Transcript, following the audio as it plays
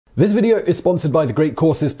This video is sponsored by the Great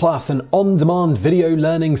Courses Plus, an on-demand video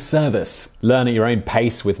learning service. Learn at your own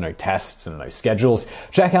pace with no tests and no schedules.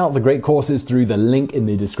 Check out the Great Courses through the link in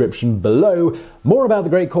the description below. More about the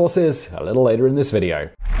Great Courses a little later in this video.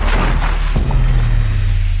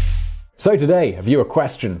 So today, a viewer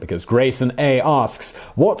question, because Grayson A asks,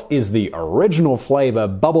 what is the original flavour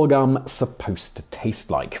bubblegum supposed to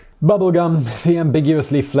taste like? Bubblegum, the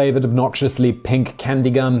ambiguously flavoured, obnoxiously pink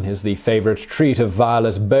candy gum, is the favourite treat of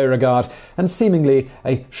Violet Beauregarde and seemingly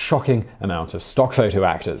a shocking amount of stock photo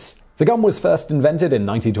actors. The gum was first invented in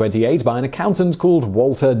 1928 by an accountant called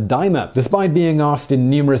Walter Diemer. Despite being asked in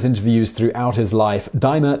numerous interviews throughout his life,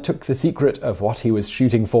 Diemer took the secret of what he was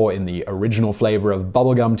shooting for in the original flavour of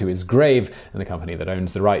bubblegum to his grave, and the company that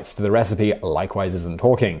owns the rights to the recipe likewise isn't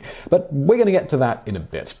talking. But we're going to get to that in a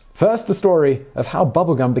bit. First, the story of how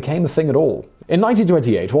bubblegum became a thing at all. In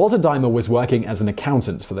 1928, Walter Diemer was working as an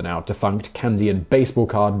accountant for the now defunct candy and baseball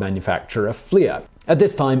card manufacturer Fleer. At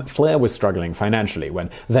this time, Fleer was struggling financially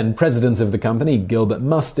when then-president of the company, Gilbert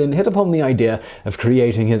Mustin, hit upon the idea of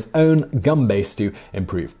creating his own gum base to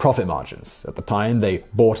improve profit margins. At the time, they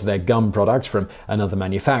bought their gum product from another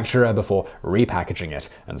manufacturer before repackaging it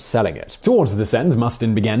and selling it. Towards this end,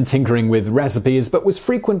 Mustin began tinkering with recipes, but was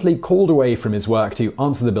frequently called away from his work to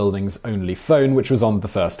answer the building's only phone, which was on the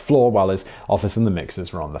first floor, while his office and the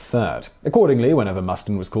mixers were on the third. Accordingly, whenever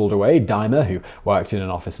Mustin was called away, Diemer, who worked in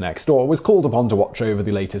an office next door, was called upon to watch over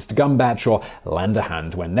the latest gum batch or lend a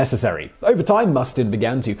hand when necessary. Over time, Mustin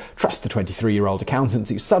began to trust the 23-year-old accountant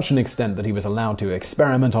to such an extent that he was allowed to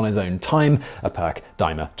experiment on his own time, a perk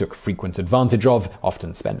Diemer took frequent advantage of,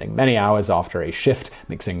 often spending many hours after a shift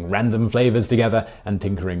mixing random flavors together and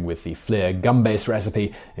tinkering with the Fleer gum base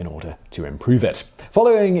recipe in order to improve it.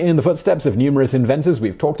 Following in the footsteps of numerous inventors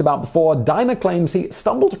we've talked about before, Diemer claims he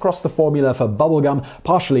stumbled across the formula for bubblegum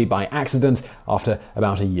partially by accident after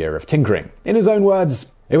about a year of tinkering. In his own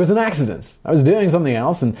words, "It was an accident. I was doing something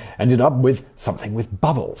else and ended up with something with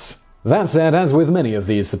bubbles." That said, as with many of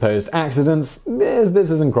these supposed accidents, this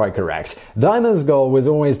isn't quite correct. Diemer's goal was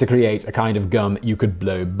always to create a kind of gum you could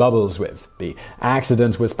blow bubbles with. The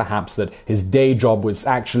accident was perhaps that his day job was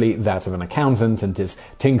actually that of an accountant and his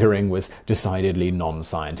tinkering was decidedly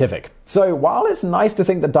non-scientific. So, while it's nice to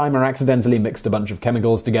think that Diemer accidentally mixed a bunch of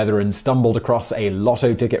chemicals together and stumbled across a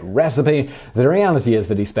lotto ticket recipe, the reality is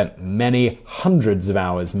that he spent many hundreds of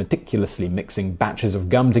hours meticulously mixing batches of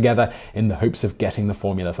gum together in the hopes of getting the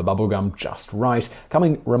formula for bubblegum just right,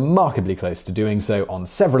 coming remarkably close to doing so on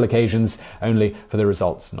several occasions, only for the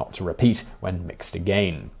results not to repeat when mixed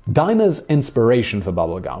again. Diemer's inspiration for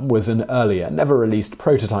bubblegum was an earlier, never-released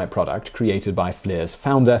prototype product created by Fleer's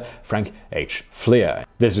founder, Frank H. Fleer.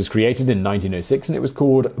 This was created in 1906 and it was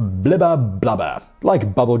called Blibber Blubber.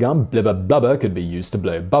 Like bubblegum, Blibber Blubber could be used to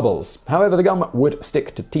blow bubbles. However, the gum would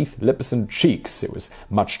stick to teeth, lips and cheeks. It was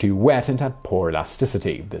much too wet and had poor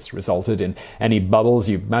elasticity. This resulted in any bubbles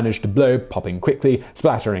you managed to blow popping quickly,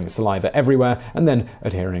 splattering saliva everywhere, and then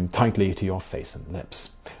adhering tightly to your face and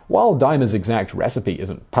lips. While Diemer's exact recipe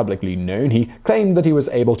isn't publicly known, he claimed that he was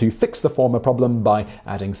able to fix the former problem by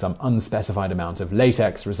adding some unspecified amount of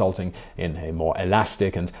latex, resulting in a more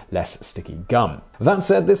elastic and less sticky gum. That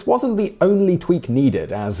said, this wasn't the only tweak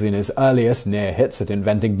needed, as in his earliest near hits at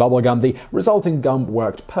inventing bubblegum, the resulting gum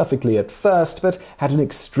worked perfectly at first, but had an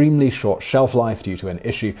extremely short shelf life due to an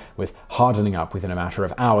issue with hardening up within a matter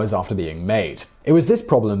of hours after being made. It was this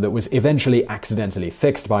problem that was eventually accidentally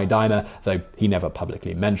fixed by Diemer, though he never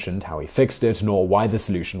publicly mentioned how he fixed it, nor why the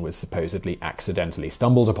solution was supposedly accidentally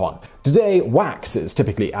stumbled upon. Today, wax is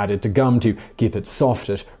typically added to gum to keep it soft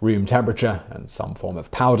at room temperature, and some form of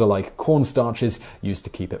powder like cornstarch is used to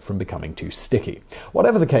keep it from becoming too sticky.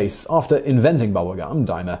 Whatever the case, after inventing bubblegum,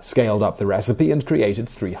 Diemer scaled up the recipe and created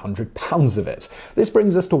 300 pounds of it. This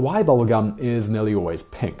brings us to why bubblegum is nearly always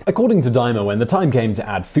pink. According to Diemer, when the time came to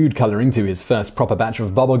add food coloring to his first proper batch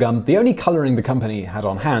of bubblegum, the only coloring the company had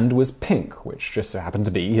on hand was pink, which just so happened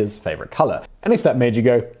to be his favorite color. And if that made you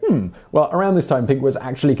go, well, around this time pink was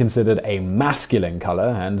actually considered a masculine color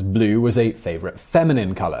and blue was a favorite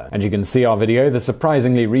feminine color. And you can see our video, the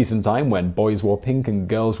surprisingly recent time when boys wore pink and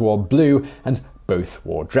girls wore blue, and both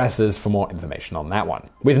wore dresses, for more information on that one.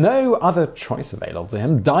 With no other choice available to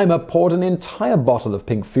him, Diemer poured an entire bottle of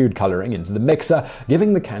pink food coloring into the mixer,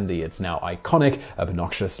 giving the candy its now iconic,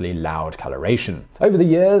 obnoxiously loud coloration. Over the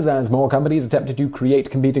years, as more companies attempted to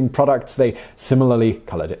create competing products, they similarly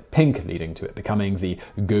colored it pink, leading to it becoming the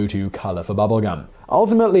go-to color for bubblegum.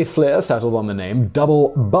 Ultimately, Fleer settled on the name Double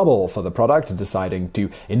Bubble for the product, deciding to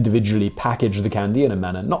individually package the candy in a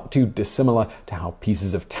manner not too dissimilar to how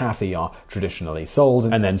pieces of taffy are traditionally originally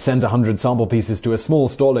sold, and then sent 100 sample pieces to a small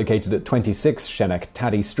store located at 26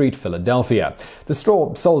 Schenectady Street, Philadelphia. The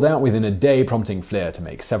store sold out within a day, prompting Flair to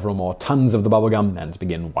make several more tons of the bubblegum and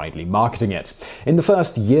begin widely marketing it. In the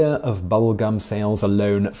first year of bubblegum sales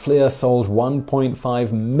alone, Flair sold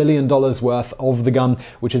 $1.5 million worth of the gum,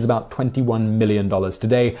 which is about $21 million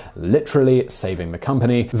today, literally saving the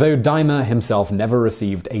company, though Diemer himself never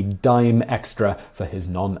received a dime extra for his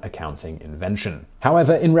non-accounting invention.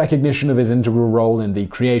 However, in recognition of his integral role in the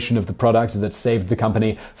creation of the product that saved the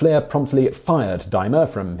company, Flair promptly fired Diemer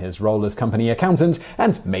from his role as company accountant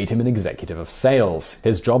and made him an executive of sales.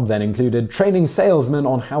 His job then included training salesmen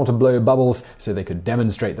on how to blow bubbles so they could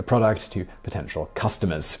demonstrate the product to potential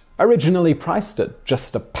customers. Originally priced at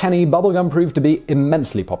just a penny, bubblegum proved to be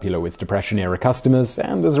immensely popular with Depression-era customers,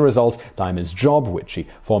 and as a result, Diemer's job, which he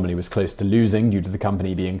formerly was close to losing due to the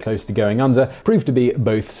company being close to going under, proved to be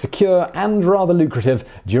both secure and rather lucrative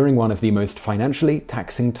during one of the most financially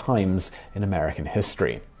taxing times in American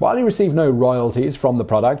history. While he received no royalties from the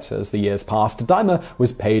product, as the years passed, Diemer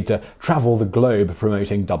was paid to travel the globe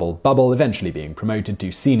promoting Double Bubble, eventually being promoted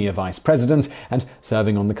to senior vice president and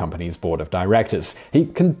serving on the company's board of directors. He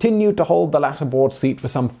continued to hold the latter board seat for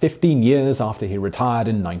some 15 years after he retired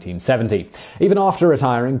in 1970. Even after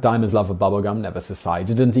retiring, Diemer's love of bubblegum never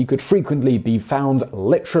subsided, and he could frequently be found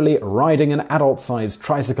literally riding an adult-sized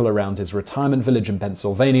tricycle around his retirement village in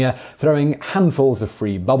Pennsylvania, throwing handfuls of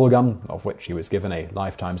free bubblegum, of which he was given a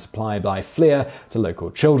lifetime supply by Flair, to local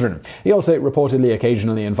children. He also reportedly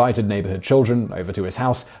occasionally invited neighborhood children over to his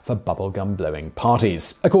house for bubblegum blowing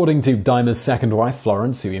parties. According to Diemer's second wife,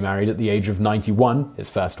 Florence, who he married at the age of 91, his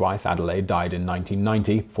first wife, Adelaide, died in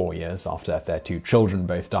 1990, 4 years after their 2 children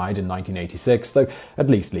both died in 1986, though at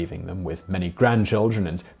least leaving them with many grandchildren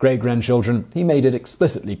and great-grandchildren. He made it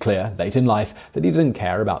explicitly clear late in life that he didn't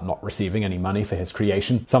care about not receiving any money for his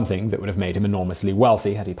creation, something that would have made him enormously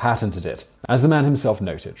wealthy had he patented it. As the man himself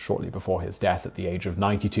noted shortly before his death at the age of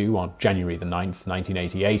 92 on January the 9th,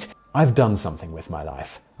 1988, "I've done something with my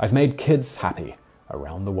life. I've made kids happy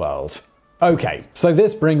around the world." Okay, so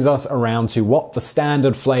this brings us around to what the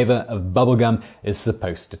standard flavor of bubblegum is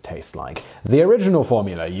supposed to taste like. The original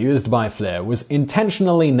formula used by Flair was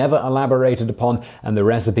intentionally never elaborated upon, and the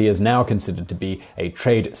recipe is now considered to be a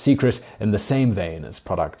trade secret in the same vein as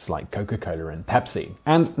products like Coca-Cola and Pepsi.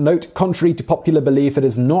 And note, contrary to popular belief, it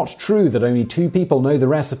is not true that only 2 people know the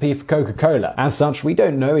recipe for Coca-Cola. As such, we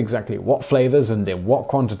don't know exactly what flavors and in what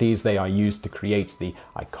quantities they are used to create the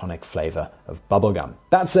iconic flavor of bubblegum.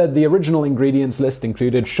 That said, the original ingredients list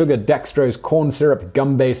included sugar, dextrose, corn syrup,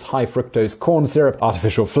 gum base, high fructose corn syrup,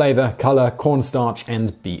 artificial flavor, color, cornstarch,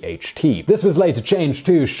 and BHT. This was later changed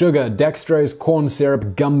to sugar, dextrose, corn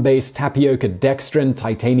syrup, gum base, tapioca dextrin,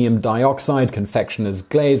 titanium dioxide, confectioner's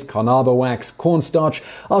glaze, carnauba wax, cornstarch,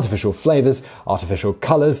 artificial flavors, artificial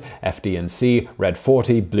colors, FD&C, red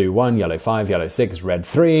 40, blue 1, yellow 5, yellow 6, red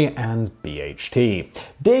 3, and BHT.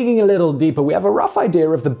 Digging a little deeper, we have a rough idea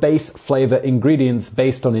of the base flavor ingredients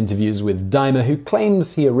based on interviews with Diemer, who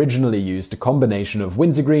claims he originally used a combination of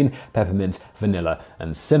wintergreen, peppermint, vanilla,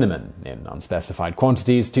 and cinnamon in unspecified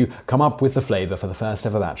quantities to come up with the flavor for the first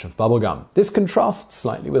ever batch of bubblegum. This contrasts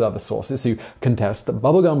slightly with other sources who contest that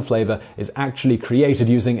bubblegum flavor is actually created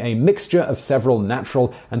using a mixture of several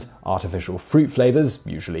natural and artificial fruit flavors,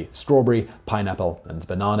 usually strawberry, pineapple, and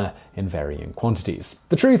banana, in varying quantities.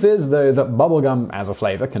 The truth is, though, that bubblegum as a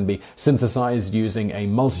flavor can be synthesized using a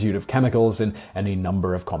multitude of chemicals in any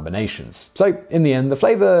number of combinations. So, in the end, the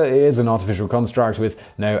flavor is an artificial construct with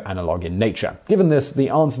no analog in nature. Given this, the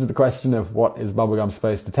answer to the question of what is bubblegum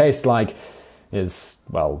supposed to taste like is,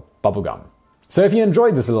 well, bubblegum. So if you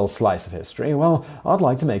enjoyed this little slice of history, well, I'd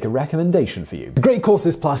like to make a recommendation for you. The Great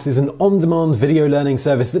Courses Plus is an on-demand video learning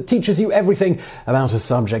service that teaches you everything about a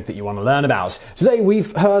subject that you want to learn about. Today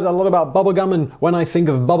we've heard a lot about bubblegum, and when I think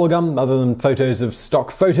of bubblegum, other than photos of stock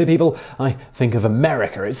photo people, I think of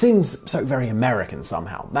America. It seems so very American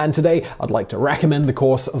somehow. And today I'd like to recommend the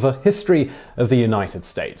course of a history of the United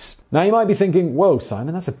States. Now you might be thinking, whoa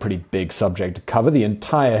Simon, that's a pretty big subject to cover, the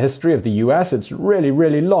entire history of the US, it's really,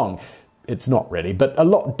 really long. It's not really, but a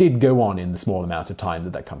lot did go on in the small amount of time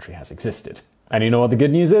that country has existed. And you know what the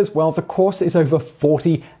good news is? Well, the course is over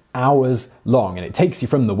 40 hours long, and it takes you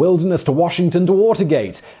from the wilderness to Washington to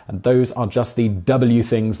Watergate. And those are just the W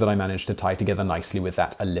things that I managed to tie together nicely with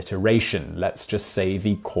that alliteration. Let's just say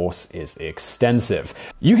the course is extensive.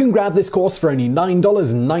 You can grab this course for only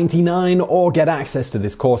 $9.99 or get access to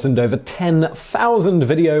this course and over 10,000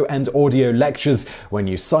 video and audio lectures when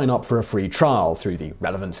you sign up for a free trial through the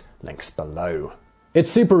relevant links below. It's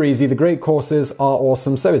super easy. The Great Courses are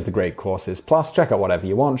awesome. So is the Great Courses Plus. Check out whatever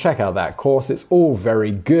you want. Check out that course. It's all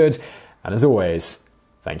very good. And as always,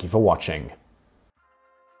 thank you for watching.